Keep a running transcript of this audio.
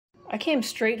I came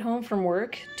straight home from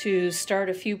work to start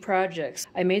a few projects.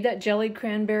 I made that jellied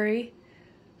cranberry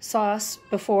sauce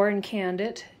before and canned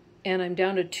it, and I'm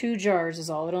down to 2 jars is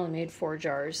all. It only made 4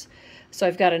 jars. So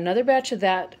I've got another batch of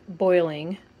that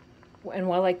boiling, and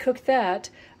while I cook that,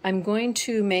 I'm going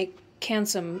to can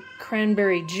some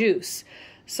cranberry juice.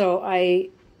 So I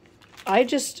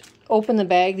just open the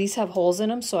bag. These have holes in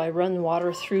them, so I run the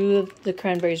water through the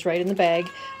cranberries right in the bag.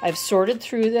 I've sorted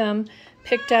through them,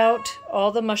 picked out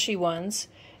all the mushy ones,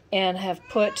 and have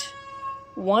put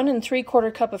 1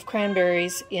 3/4 cup of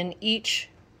cranberries in each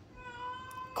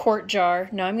quart jar.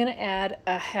 Now I'm going to add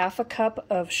a 1/2 cup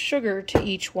of sugar to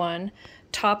each one,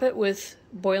 top it with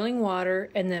boiling water,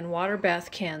 and then water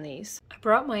bath can these. I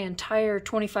brought my entire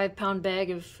 25-pound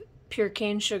bag of pure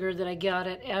cane sugar that I got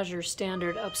at Azure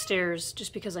Standard upstairs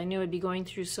just because I knew I'd be going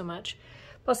through so much.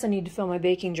 Plus I need to fill my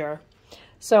baking jar.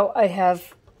 So I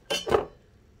have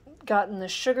gotten the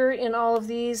sugar in all of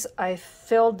these. I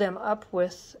filled them up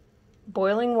with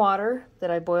boiling water that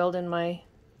I boiled in my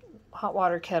hot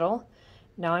water kettle.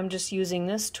 Now I'm just using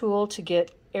this tool to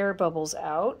get air bubbles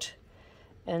out.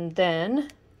 And then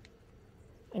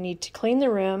I need to clean the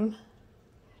rim.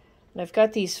 And I've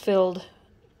got these filled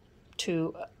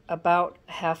to about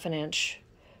 1/2 inch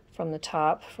from the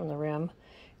top, from the rim.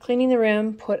 Cleaning the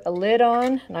rim, put a lid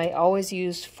on, and I always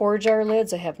use 4-jar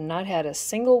lids. I have not had a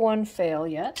single one fail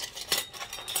yet.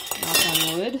 Knock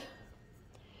on wood.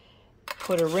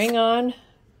 Put a ring on,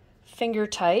 finger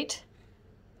tight,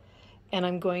 and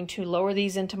I'm going to lower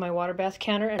these into my water bath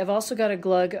canner. I've also got a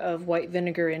glug of white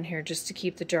vinegar in here just to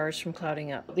keep the jars from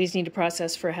clouding up. These need to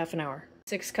process for 1/2 hour.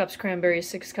 6 cups cranberries,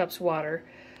 6 cups water.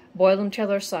 Boil them till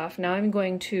they're soft. Now I'm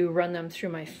going to run them through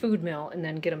my food mill and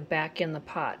then get them back in the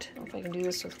pot. I don't know if I can do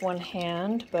this with one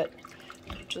hand, but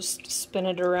just spin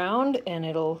it around and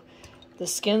the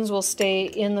skins will stay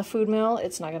in the food mill.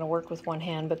 It's not going to work with one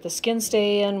hand, but the skins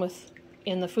stay in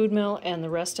the food mill and the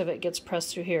rest of it gets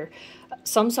pressed through here.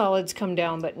 Some solids come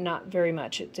down, but not very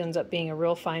much. It ends up being a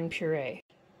real fine puree.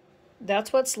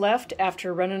 That's what's left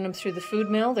after running them through the food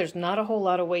mill. There's not a whole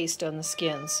lot of waste on the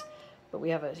skins. But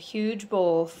we have a huge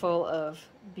bowl full of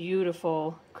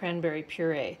beautiful cranberry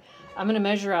puree. I'm going to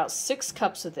measure out 6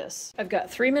 cups of this. I've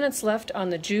got 3 minutes left on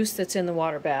the juice that's in the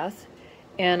water bath,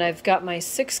 and I've got my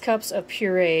 6 cups of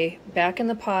puree back in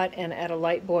the pot and at a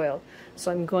light boil.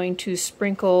 So I'm going to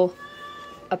sprinkle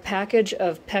a package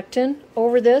of pectin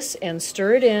over this and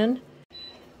stir it in.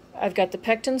 I've got the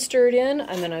pectin stirred in.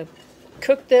 I'm going to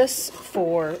cook this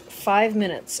for 5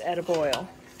 minutes at a boil.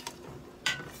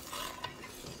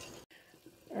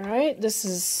 Alright, this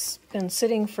has been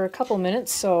sitting for a couple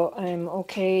minutes, so I'm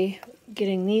okay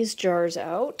getting these jars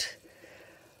out.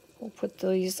 We'll put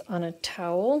these on a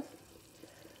towel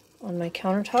on my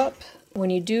countertop. When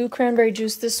you do cranberry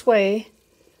juice this way,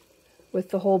 with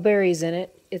the whole berries in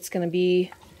it, it's going to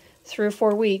be 3 or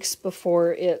 4 weeks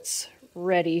before it's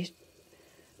ready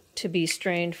to be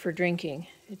strained for drinking.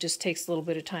 It just takes a little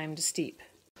bit of time to steep.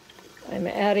 I'm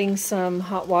adding some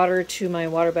hot water to my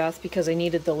water bath because I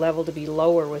needed the level to be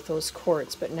lower with those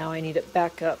quarts, but now I need it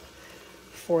back up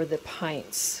for the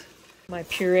pints. My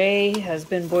puree has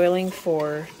been boiling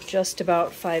for just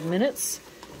about 5 minutes.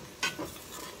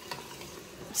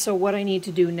 So what I need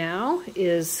to do now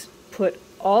is put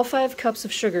all 5 cups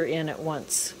of sugar in at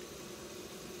once,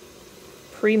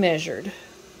 pre-measured.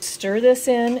 Stir this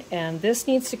in, and this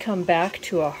needs to come back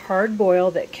to a hard boil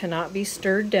that cannot be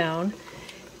stirred down.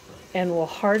 And we'll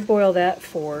hard boil that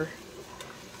for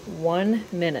 1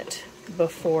 minute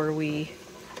before we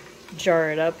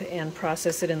jar it up and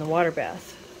process it in the water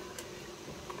bath.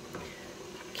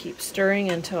 Keep stirring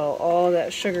until all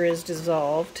that sugar is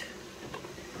dissolved,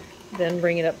 then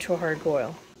bring it up to a hard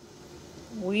boil.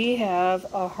 We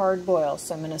have a hard boil,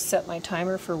 so I'm going to set my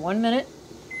timer for 1 minute.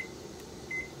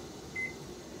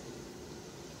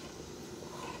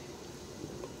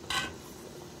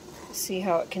 See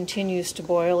how it continues to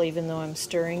boil even though I'm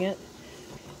stirring it.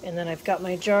 And then I've got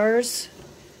my jars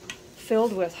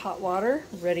filled with hot water,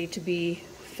 ready to be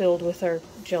filled with our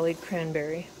jellied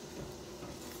cranberry.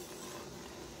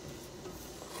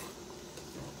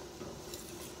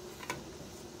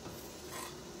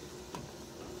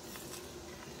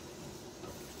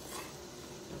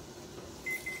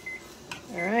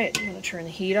 Alright, I'm going to turn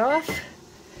the heat off,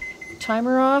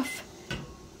 timer off.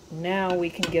 Now we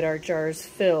can get our jars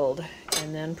filled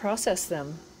and then process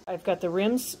them. I've got the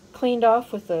rims cleaned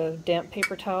off with a damp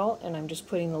paper towel, and I'm just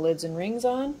putting the lids and rings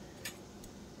on.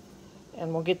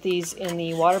 And we'll get these in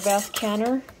the water bath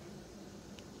canner.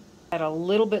 I had a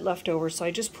little bit left over, so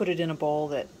I just put it in a bowl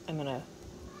that I'm going to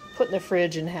put in the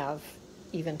fridge and have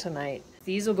even tonight.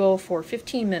 These will go for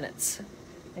 15 minutes.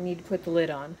 I need to put the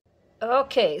lid on.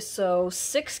 Okay, so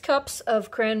 6 cups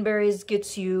of cranberries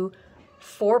gets you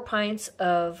 4 pints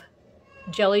of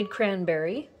jellied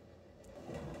cranberry,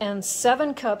 and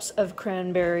 7 cups of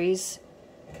cranberries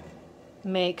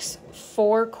makes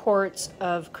 4 quarts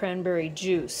of cranberry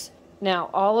juice.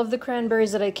 Now, all of the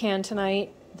cranberries that I can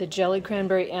tonight, the jellied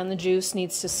cranberry and the juice,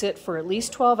 needs to sit for at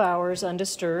least 12 hours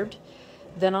undisturbed.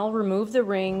 Then I'll remove the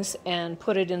rings and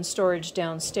put it in storage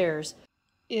downstairs.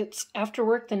 It's after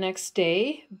work the next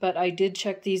day, but I did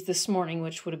check these this morning,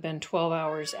 which would have been 12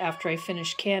 hours after I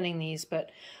finished canning these.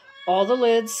 But all the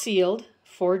lids sealed,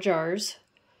 4 jars,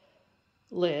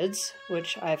 lids,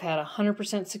 which I've had a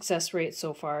 100% success rate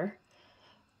so far.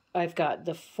 I've got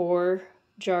the 4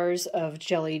 jars of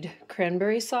jellied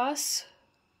cranberry sauce,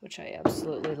 which I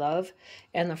absolutely love,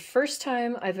 and the first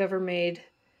time I've ever made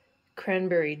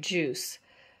cranberry juice.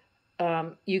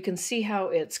 You can see how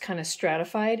it's kind of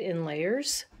stratified in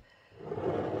layers.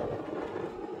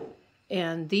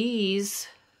 And these,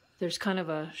 there's kind of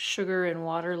a sugar and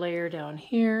water layer down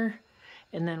here,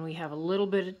 and then we have a little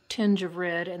bit of tinge of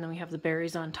red, and then we have the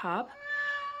berries on top.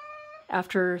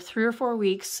 After 3 or 4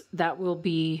 weeks, that will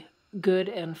be good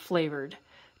and flavored.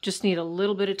 Just need a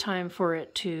little bit of time for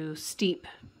it to steep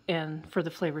and for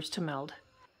the flavors to meld.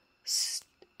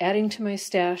 Adding to my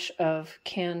stash of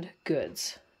canned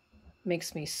goods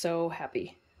makes me so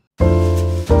happy.